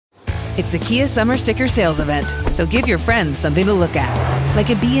It's the Kia Summer Sticker Sales Event, so give your friends something to look at, like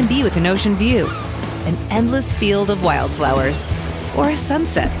a B&B with an ocean view, an endless field of wildflowers, or a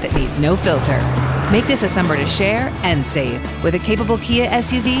sunset that needs no filter. Make this a summer to share and save with a capable Kia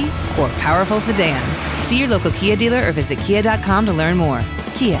SUV or powerful sedan. See your local Kia dealer or visit kia.com to learn more.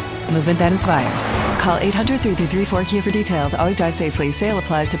 Kia, movement that inspires. Call 800-3334-KIA for details. Always drive safely. Sale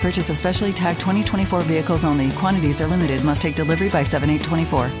applies to purchase of specially tagged 2024 vehicles only. Quantities are limited. Must take delivery by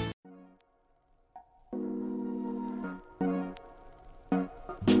 7/8/24.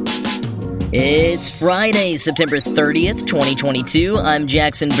 It's Friday, September 30th, 2022. I'm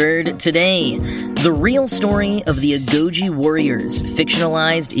Jackson Bird. Today, the real story of the Agoge Warriors,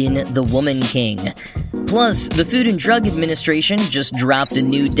 fictionalized in The Woman King. Plus, the Food and Drug Administration just dropped a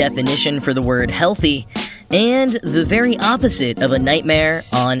new definition for the word healthy, and the very opposite of a nightmare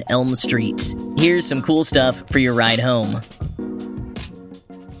on Elm Street. Here's some cool stuff for your ride home.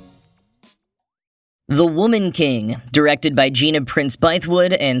 The Woman King, directed by Gina Prince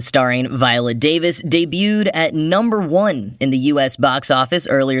Bythewood and starring Viola Davis, debuted at number 1 in the U.S. box office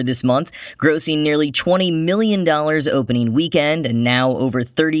earlier this month, grossing nearly $20 million opening weekend and now over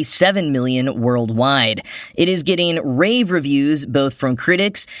 $37 million worldwide. It is getting rave reviews both from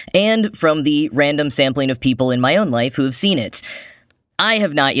critics and from the random sampling of people in my own life who have seen it. I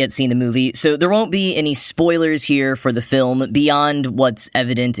have not yet seen the movie, so there won't be any spoilers here for the film beyond what's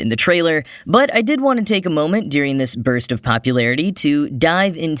evident in the trailer, but I did want to take a moment during this burst of popularity to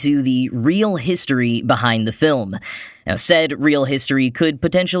dive into the real history behind the film. Now, said real history could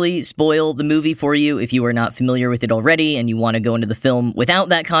potentially spoil the movie for you if you are not familiar with it already and you want to go into the film without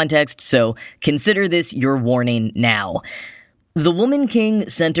that context, so consider this your warning now. The Woman King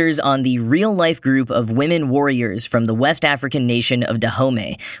centers on the real-life group of women warriors from the West African nation of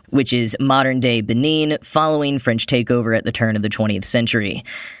Dahomey, which is modern-day Benin, following French takeover at the turn of the 20th century.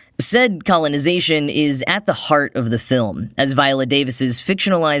 Said colonization is at the heart of the film, as Viola Davis's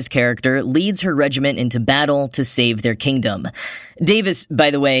fictionalized character leads her regiment into battle to save their kingdom. Davis,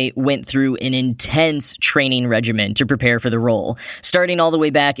 by the way, went through an intense training regimen to prepare for the role. Starting all the way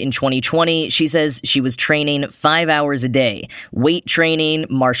back in 2020, she says she was training 5 hours a day, weight training,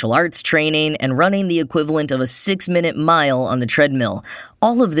 martial arts training, and running the equivalent of a 6-minute mile on the treadmill.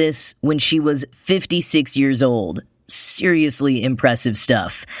 All of this when she was 56 years old. Seriously impressive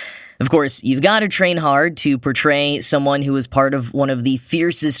stuff. Of course, you've got to train hard to portray someone who was part of one of the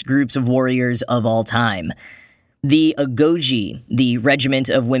fiercest groups of warriors of all time. The Agoge, the regiment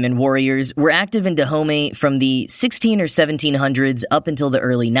of women warriors, were active in Dahomey from the 16 or 1700s up until the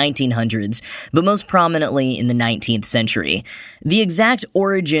early 1900s, but most prominently in the 19th century. The exact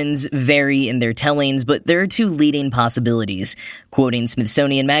origins vary in their tellings, but there are two leading possibilities. Quoting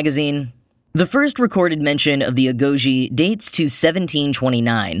Smithsonian Magazine, the first recorded mention of the Agoge dates to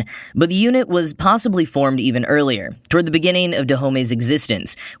 1729, but the unit was possibly formed even earlier, toward the beginning of Dahomey's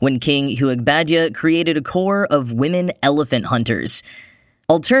existence, when King Huagbadya created a corps of women elephant hunters.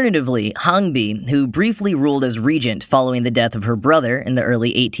 Alternatively, Hangbi, who briefly ruled as regent following the death of her brother in the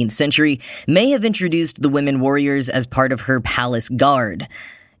early 18th century, may have introduced the women warriors as part of her palace guard.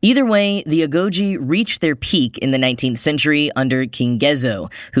 Either way, the Agoge reached their peak in the 19th century under King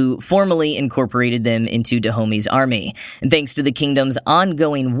Gezo, who formally incorporated them into Dahomey's army. And thanks to the kingdom's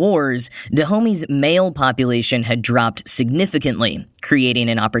ongoing wars, Dahomey's male population had dropped significantly, creating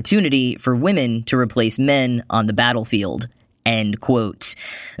an opportunity for women to replace men on the battlefield. End quote.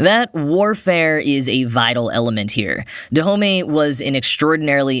 That warfare is a vital element here. Dahomey was an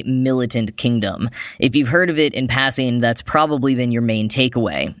extraordinarily militant kingdom. If you've heard of it in passing, that's probably been your main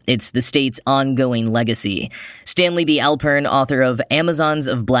takeaway. It's the state's ongoing legacy. Stanley B. Alpern, author of Amazons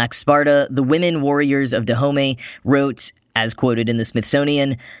of Black Sparta, The Women Warriors of Dahomey, wrote, as quoted in the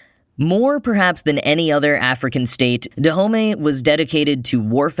Smithsonian, more perhaps than any other African state, Dahomey was dedicated to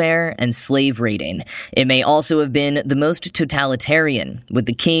warfare and slave raiding. It may also have been the most totalitarian, with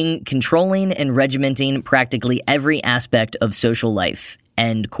the king controlling and regimenting practically every aspect of social life.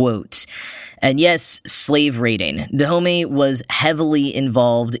 End quote. And yes, slave raiding. Dahomey was heavily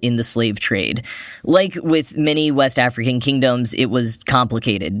involved in the slave trade. Like with many West African kingdoms, it was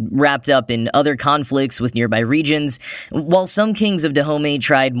complicated, wrapped up in other conflicts with nearby regions. While some kings of Dahomey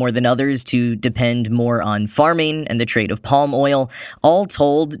tried more than others to depend more on farming and the trade of palm oil, all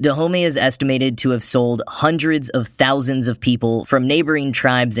told, Dahomey is estimated to have sold hundreds of thousands of people from neighboring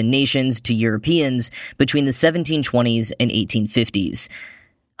tribes and nations to Europeans between the 1720s and 1850s.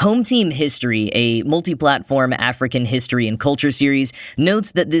 Home Team History, a multi-platform African history and culture series,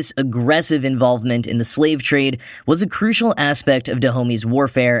 notes that this aggressive involvement in the slave trade was a crucial aspect of Dahome's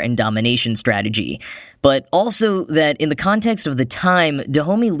warfare and domination strategy, but also that in the context of the time,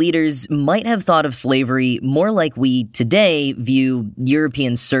 Dahomey leaders might have thought of slavery more like we today view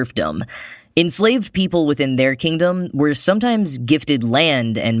European serfdom. Enslaved people within their kingdom were sometimes gifted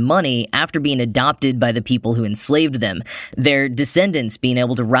land and money after being adopted by the people who enslaved them, their descendants being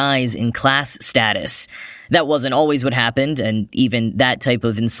able to rise in class status. That wasn't always what happened, and even that type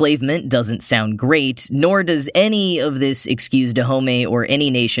of enslavement doesn't sound great, nor does any of this excuse Dahomey or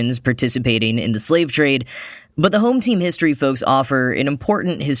any nations participating in the slave trade, but the Home Team History folks offer an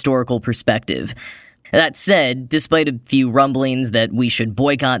important historical perspective. That said, despite a few rumblings that we should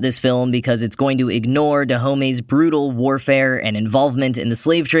boycott this film because it's going to ignore Dahomey's brutal warfare and involvement in the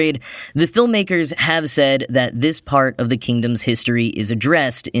slave trade, the filmmakers have said that this part of the kingdom's history is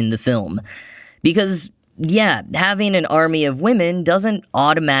addressed in the film. Because, yeah, having an army of women doesn't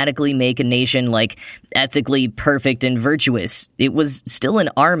automatically make a nation, ethically perfect and virtuous. It was still an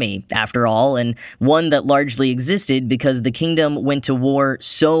army, after all, and one that largely existed because the kingdom went to war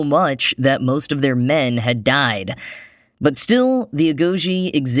so much that most of their men had died. But still, the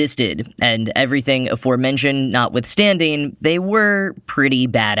Agojie existed, and everything aforementioned notwithstanding, they were pretty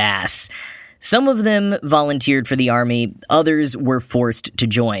badass. Some of them volunteered for the army, others were forced to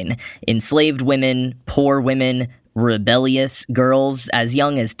join. Enslaved women, poor women, rebellious girls as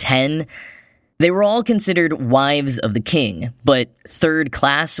young as 10. They were all considered wives of the king, but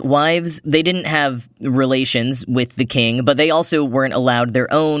third-class wives, they didn't have relations with the king, but they also weren't allowed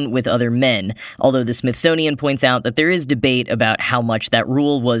their own with other men, although the Smithsonian points out that there is debate about how much that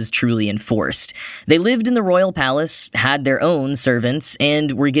rule was truly enforced. They lived in the royal palace, had their own servants,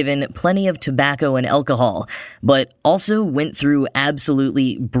 and were given plenty of tobacco and alcohol, but also went through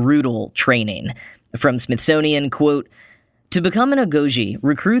absolutely brutal training. From Smithsonian, quote, "To become an Agojie,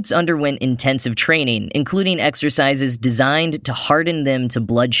 recruits underwent intensive training, including exercises designed to harden them to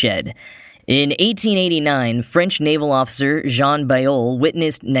bloodshed. In 1889, French naval officer Jean Bayol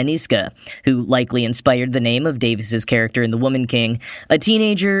witnessed Nanisca, who likely inspired the name of Davis's character in The Woman King, a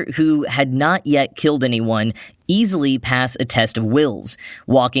teenager who had not yet killed anyone, easily pass a test of wills.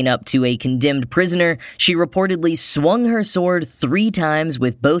 Walking up to a condemned prisoner, she reportedly swung her sword 3 times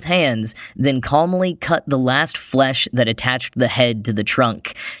with both hands, then calmly cut the last flesh that attached the head to the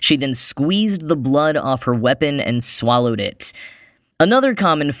trunk. She then squeezed the blood off her weapon and swallowed it." Another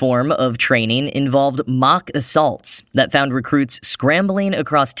common form of training involved mock assaults that found recruits scrambling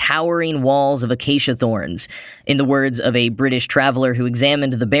across towering walls of acacia thorns. In the words of a British traveler who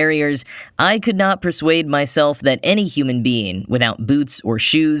examined the barriers, "I could not persuade myself that any human being, without boots or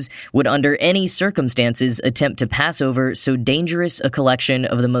shoes, would under any circumstances attempt to pass over so dangerous a collection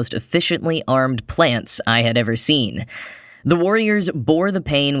of the most efficiently armed plants I had ever seen." The warriors bore the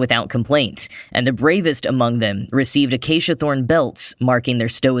pain without complaint, and the bravest among them received acacia thorn belts marking their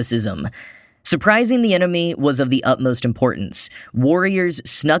stoicism. Surprising the enemy was of the utmost importance. Warriors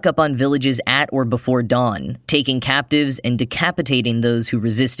snuck up on villages at or before dawn, taking captives and decapitating those who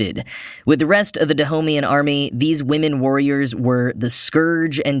resisted. With the rest of the Dahomean army, these women warriors were the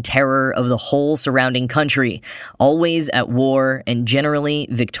scourge and terror of the whole surrounding country, always at war and generally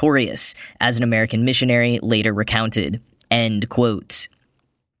victorious, as an American missionary later recounted. End quote.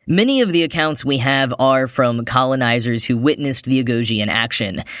 Many of the accounts we have are from colonizers who witnessed the Agojie in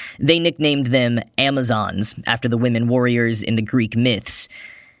action. They nicknamed them Amazons, after the women warriors in the Greek myths.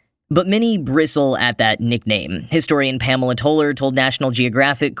 But many bristle at that nickname. Historian Pamela Toller told National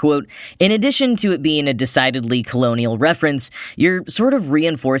Geographic, quote, "In addition to it being a decidedly colonial reference, you're sort of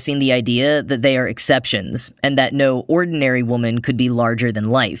reinforcing the idea that they are exceptions, and that no ordinary woman could be larger than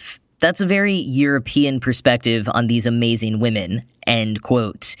life. That's a very European perspective on these amazing women," end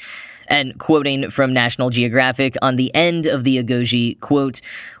quote. And quoting from National Geographic on the end of the Agojie, quote,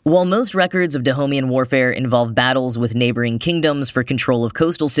 "While most records of Dahomean warfare involve battles with neighboring kingdoms for control of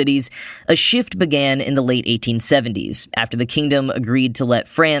coastal cities, a shift began in the late 1870s, after the kingdom agreed to let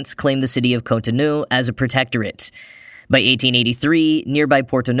France claim the city of Cotonou as a protectorate. By 1883, nearby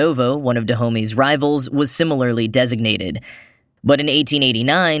Porto Novo, one of Dahome's rivals, was similarly designated. But in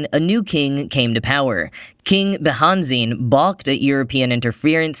 1889, a new king came to power. King Behanzin balked at European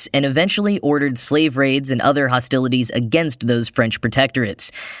interference and eventually ordered slave raids and other hostilities against those French protectorates.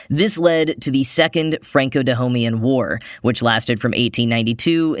 This led to the Second Franco-Dahomean War, which lasted from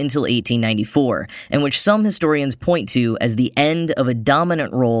 1892 until 1894, and which some historians point to as the end of a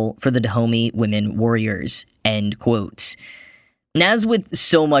dominant role for the Dahomey women warriors. End quote. And as with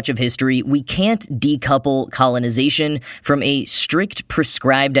so much of history, we can't decouple colonization from a strict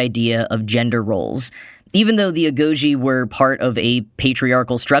prescribed idea of gender roles. Even though the Agoge were part of a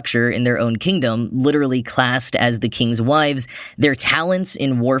patriarchal structure in their own kingdom, literally classed as the king's wives, their talents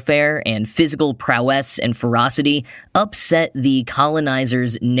in warfare and physical prowess and ferocity upset the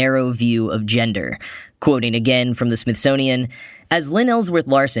colonizers' narrow view of gender. Quoting again from the Smithsonian, as Lynn Ellsworth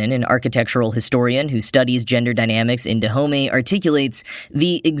Larson, an architectural historian who studies gender dynamics in Dahomey, articulates,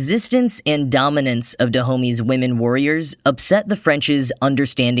 the existence and dominance of Dahomey's women warriors upset the French's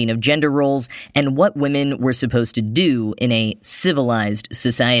understanding of gender roles and what women were supposed to do in a civilized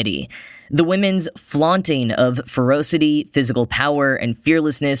society. The women's flaunting of ferocity, physical power, and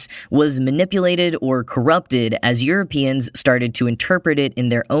fearlessness was manipulated or corrupted as Europeans started to interpret it in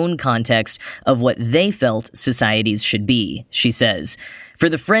their own context of what they felt societies should be, she says. For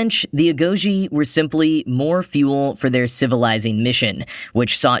the French, the Agoge were simply more fuel for their civilizing mission,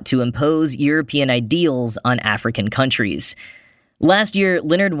 which sought to impose European ideals on African countries. Last year,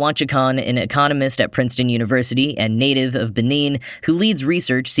 Leonard Wanchikon, an economist at Princeton University and native of Benin, who leads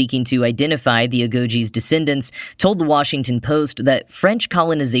research seeking to identify the Agoge's descendants, told the Washington Post that French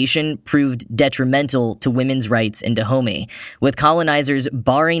colonization proved detrimental to women's rights in Dahomey, with colonizers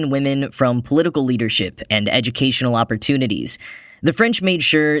barring women from political leadership and educational opportunities. The French made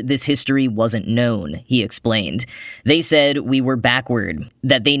sure this history wasn't known, he explained. They said we were backward,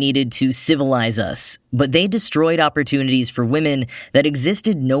 that they needed to civilize us, but they destroyed opportunities for women that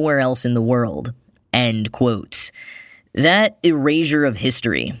existed nowhere else in the world. End quote. That erasure of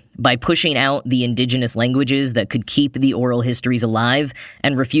history, by pushing out the indigenous languages that could keep the oral histories alive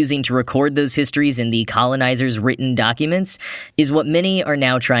and refusing to record those histories in the colonizers' written documents, is what many are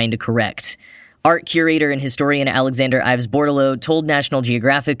now trying to correct. Art curator and historian Alexander Ives Bordelot told National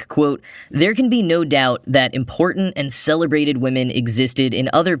Geographic, quote, "There can be no doubt that important and celebrated women existed in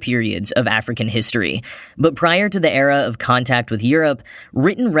other periods of African history. But prior to the era of contact with Europe,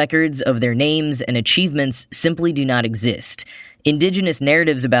 written records of their names and achievements simply do not exist. Indigenous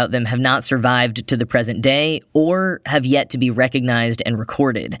narratives about them have not survived to the present day or have yet to be recognized and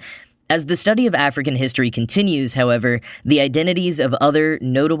recorded. As the study of African history continues, however, the identities of other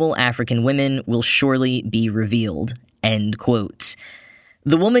notable African women will surely be revealed." End quote.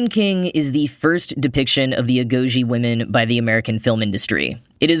 The Woman King is the first depiction of the Agoge women by the American film industry.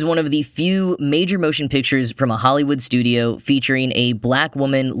 It is one of the few major motion pictures from a Hollywood studio featuring a black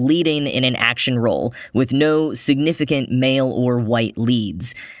woman leading in an action role with no significant male or white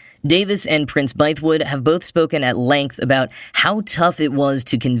leads. Davis and Prince Bythewood have both spoken at length about how tough it was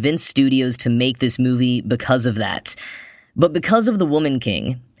to convince studios to make this movie because of that. But because of The Woman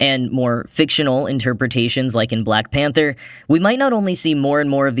King, and more fictional interpretations like in Black Panther, we might not only see more and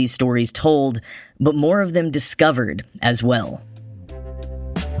more of these stories told, but more of them discovered as well.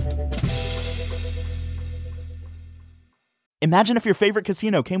 Imagine if your favorite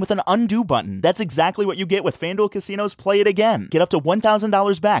casino came with an undo button. That's exactly what you get with FanDuel Casino's Play It Again. Get up to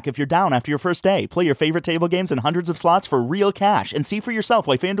 $1,000 back if you're down after your first day. Play your favorite table games and hundreds of slots for real cash. And see for yourself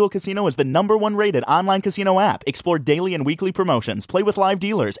why FanDuel Casino is the #1 rated online casino app. Explore daily and weekly promotions. Play with live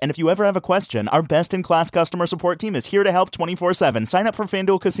dealers. And if you ever have a question, our best-in-class customer support team is here to help 24/7. Sign up for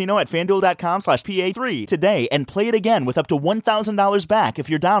FanDuel Casino at FanDuel.com/PA3 today and play it again with up to $1,000 back if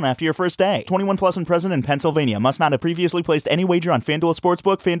you're down after your first day. 21 plus and present in Pennsylvania. Must not have previously placed any wager on FanDuel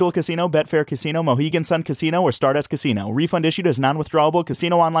Sportsbook, FanDuel Casino, Betfair Casino, Mohegan Sun Casino, or Stardust Casino. Refund issued as non-withdrawable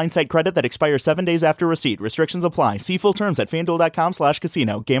casino online site credit that expires 7 days after receipt. Restrictions apply. See full terms at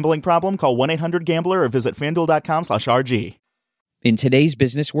FanDuel.com/casino. Gambling problem? Call 1-800-GAMBLER or visit FanDuel.com/RG. In today's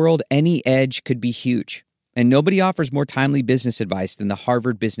business world, any edge could be huge. And nobody offers more timely business advice than the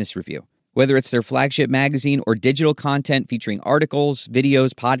Harvard Business Review. Whether it's their flagship magazine or digital content featuring articles,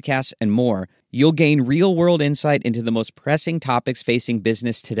 videos, podcasts, and more, you'll gain real-world insight into the most pressing topics facing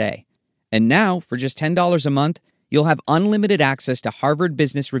business today. And now, for just $10 a month, you'll have unlimited access to Harvard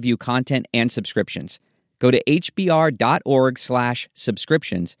Business Review content and subscriptions. Go to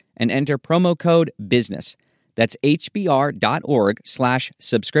hbr.org/subscriptions and enter promo code BUSINESS. That's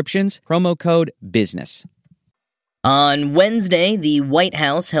hbr.org/subscriptions, promo code BUSINESS. On Wednesday, the White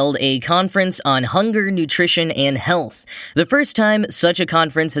House held a conference on hunger, nutrition, and health, the first time such a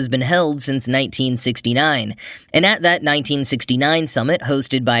conference has been held since 1969. And at that 1969 summit,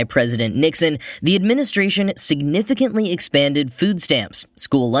 hosted by President Nixon, the administration significantly expanded food stamps,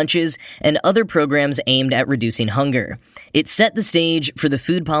 school lunches, and other programs aimed at reducing hunger. It set the stage for the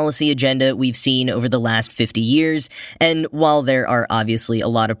food policy agenda we've seen over the last 50 years, and while there are obviously a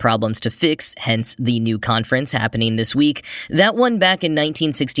lot of problems to fix, hence the new conference happening magazine this week. That one back in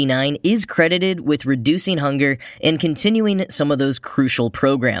 1969 is credited with reducing hunger and continuing some of those crucial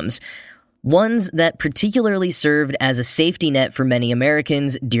programs. Ones that particularly served as a safety net for many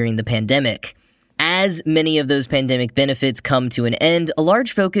Americans during the pandemic. As many of those pandemic benefits come to an end, a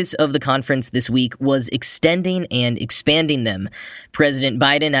large focus of the conference this week was extending and expanding them. President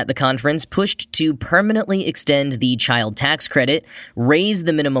Biden at the conference pushed to permanently extend the child tax credit, raise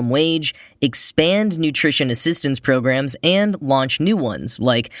the minimum wage, expand nutrition assistance programs, and launch new ones,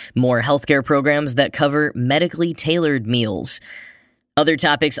 like more healthcare programs that cover medically tailored meals. Other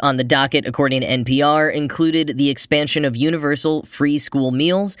topics on the docket, according to NPR, included the expansion of universal free school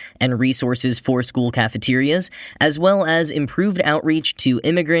meals and resources for school cafeterias, as well as improved outreach to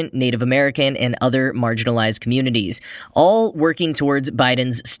immigrant, Native American, and other marginalized communities, all working towards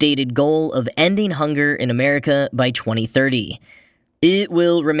Biden's stated goal of ending hunger in America by 2030. It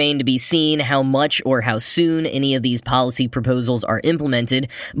will remain to be seen how much or how soon any of these policy proposals are implemented,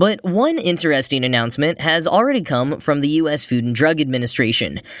 but one interesting announcement has already come from the U.S. Food and Drug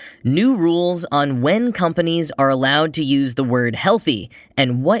Administration. New rules on when companies are allowed to use the word healthy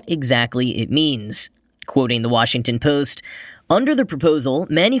and what exactly it means. Quoting the Washington Post, under the proposal,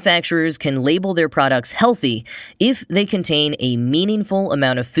 manufacturers can label their products healthy if they contain a meaningful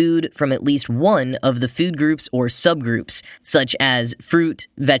amount of food from at least one of the food groups or subgroups, such as fruit,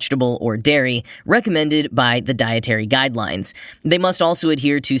 vegetable, or dairy, recommended by the dietary guidelines. They must also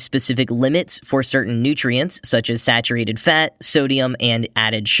adhere to specific limits for certain nutrients, such as saturated fat, sodium, and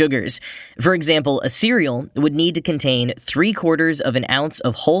added sugars. For example, a cereal would need to contain 3/4 ounce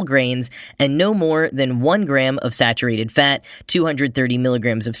of whole grains and no more than 1 gram of saturated fat, 230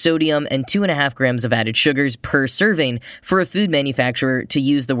 milligrams of sodium, and 2.5 grams of added sugars per serving for a food manufacturer to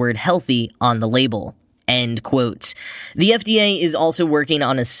use the word healthy on the label. End quote. The FDA is also working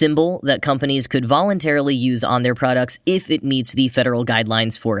on a symbol that companies could voluntarily use on their products if it meets the federal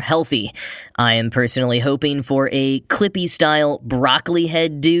guidelines for healthy. I am personally hoping for a Clippy-style broccoli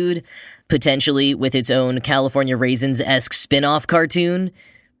head dude, potentially with its own California Raisins-esque spin-off cartoon.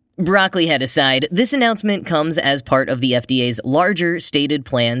 Broccoli head aside, this announcement comes as part of the FDA's larger stated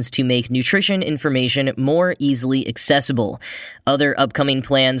plans to make nutrition information more easily accessible. Other upcoming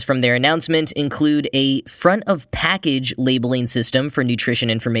plans from their announcement include a front-of-package labeling system for nutrition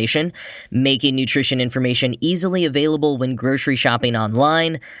information, making nutrition information easily available when grocery shopping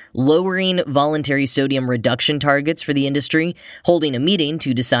online, lowering voluntary sodium reduction targets for the industry, holding a meeting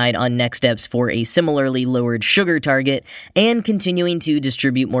to decide on next steps for a similarly lowered sugar target, and continuing to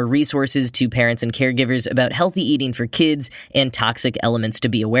distribute more resources to parents and caregivers about healthy eating for kids and toxic elements to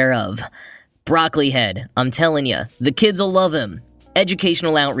be aware of. Broccoli head, I'm telling you, the kids will love him.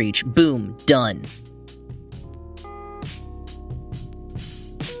 Educational outreach, boom, done.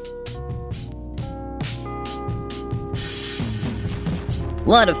 A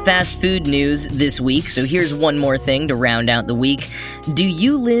lot of fast food news this week, so here's one more thing to round out the week. Do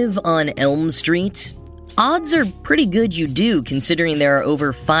you live on Elm Street? Odds are pretty good you do, considering there are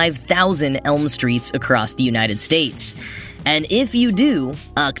over 5,000 Elm Streets across the United States. And if you do,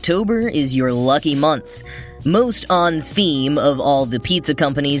 October is your lucky month. Most on theme of all the pizza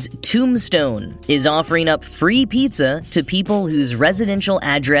companies, Tombstone is offering up free pizza to people whose residential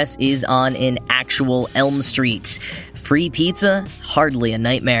address is on an actual Elm Street. Free pizza? Hardly a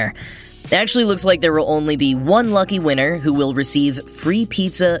nightmare. It actually looks like there will only be one lucky winner who will receive free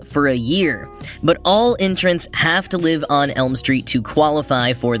pizza for a year. But all entrants have to live on Elm Street to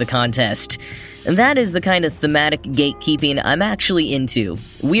qualify for the contest. And that is the kind of thematic gatekeeping I'm actually into.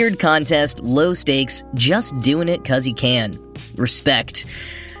 Weird contest, low stakes, just doing it 'cause you can. Respect.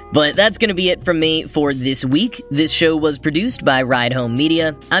 But that's going to be it from me for this week. This show was produced by Ride Home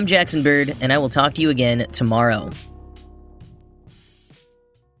Media. I'm Jackson Bird, and I will talk to you again tomorrow.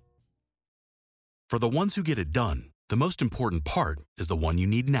 For the ones who get it done, the most important part is the one you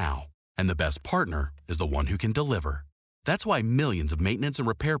need now. And the best partner is the one who can deliver. That's why millions of maintenance and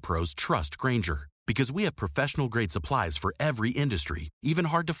repair pros trust Grainger. Because we have professional-grade supplies for every industry, even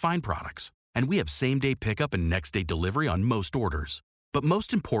hard-to-find products. And we have same-day pickup and next-day delivery on most orders. But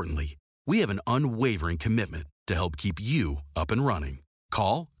most importantly, we have an unwavering commitment to help keep you up and running.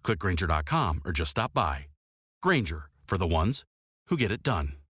 Call, click Grainger.com, or just stop by. Grainger, for the ones who get it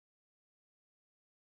done.